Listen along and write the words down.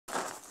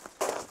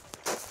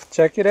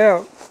Check it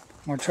out.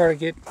 I'm going to try to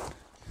get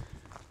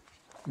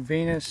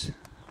Venus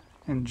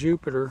and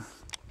Jupiter.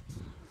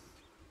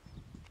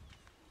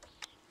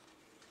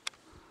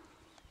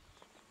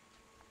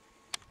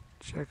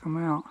 Check them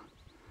out.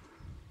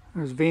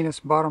 There's Venus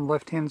bottom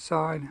left hand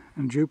side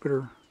and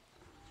Jupiter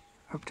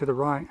up to the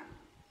right.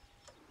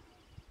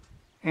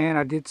 And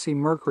I did see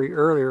Mercury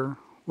earlier,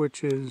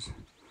 which is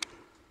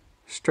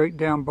straight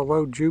down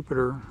below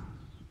Jupiter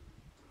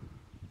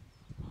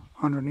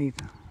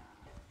underneath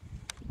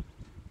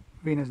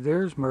Venus.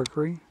 There's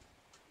Mercury.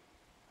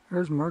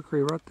 There's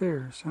Mercury right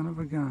there, son of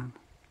a gun.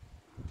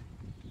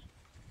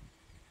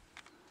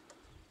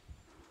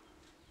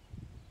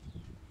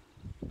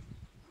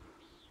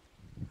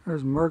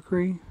 There's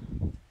Mercury,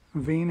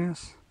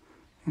 Venus,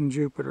 and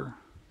Jupiter.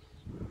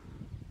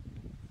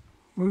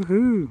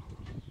 Woohoo!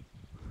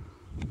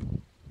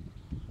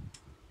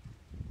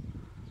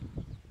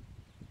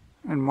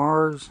 And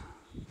Mars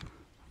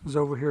is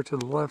over here to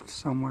the left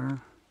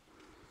somewhere.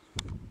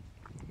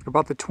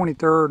 About the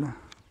 23rd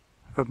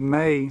of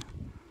May,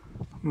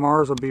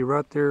 Mars will be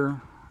right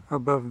there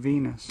above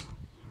Venus.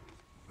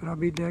 But I'll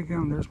be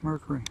daggone, there's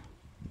Mercury.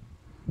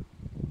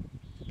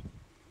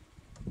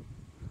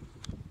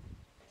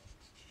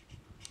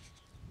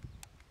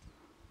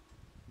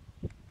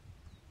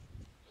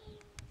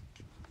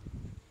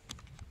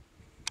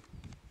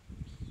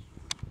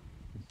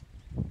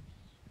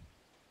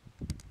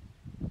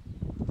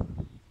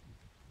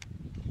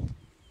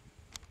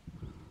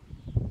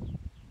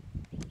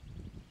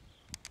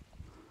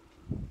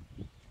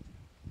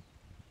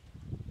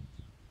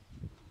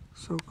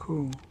 So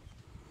cool.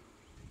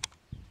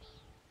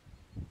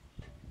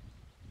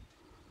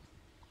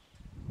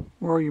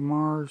 Where are you,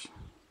 Mars?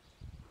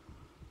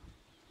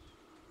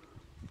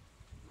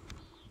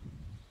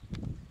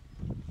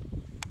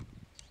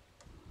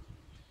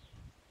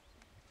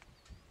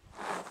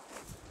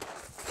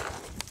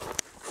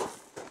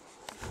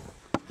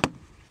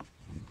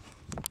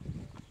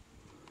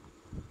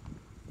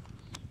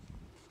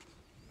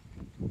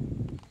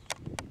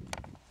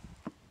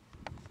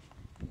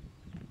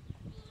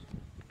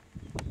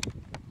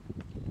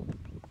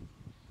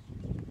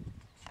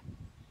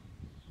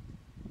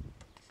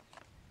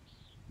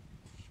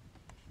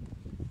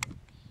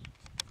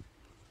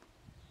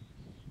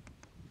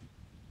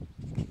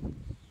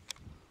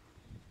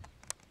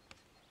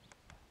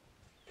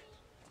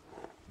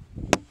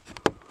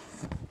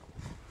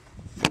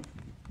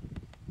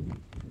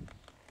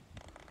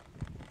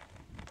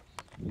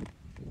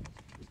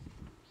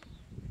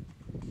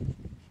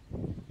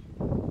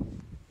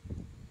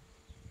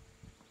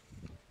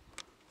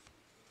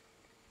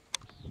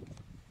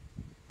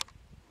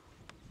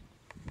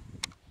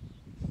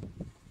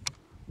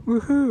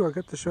 Woohoo! I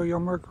got to show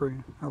y'all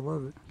Mercury. I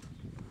love it.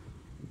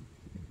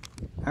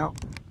 Out.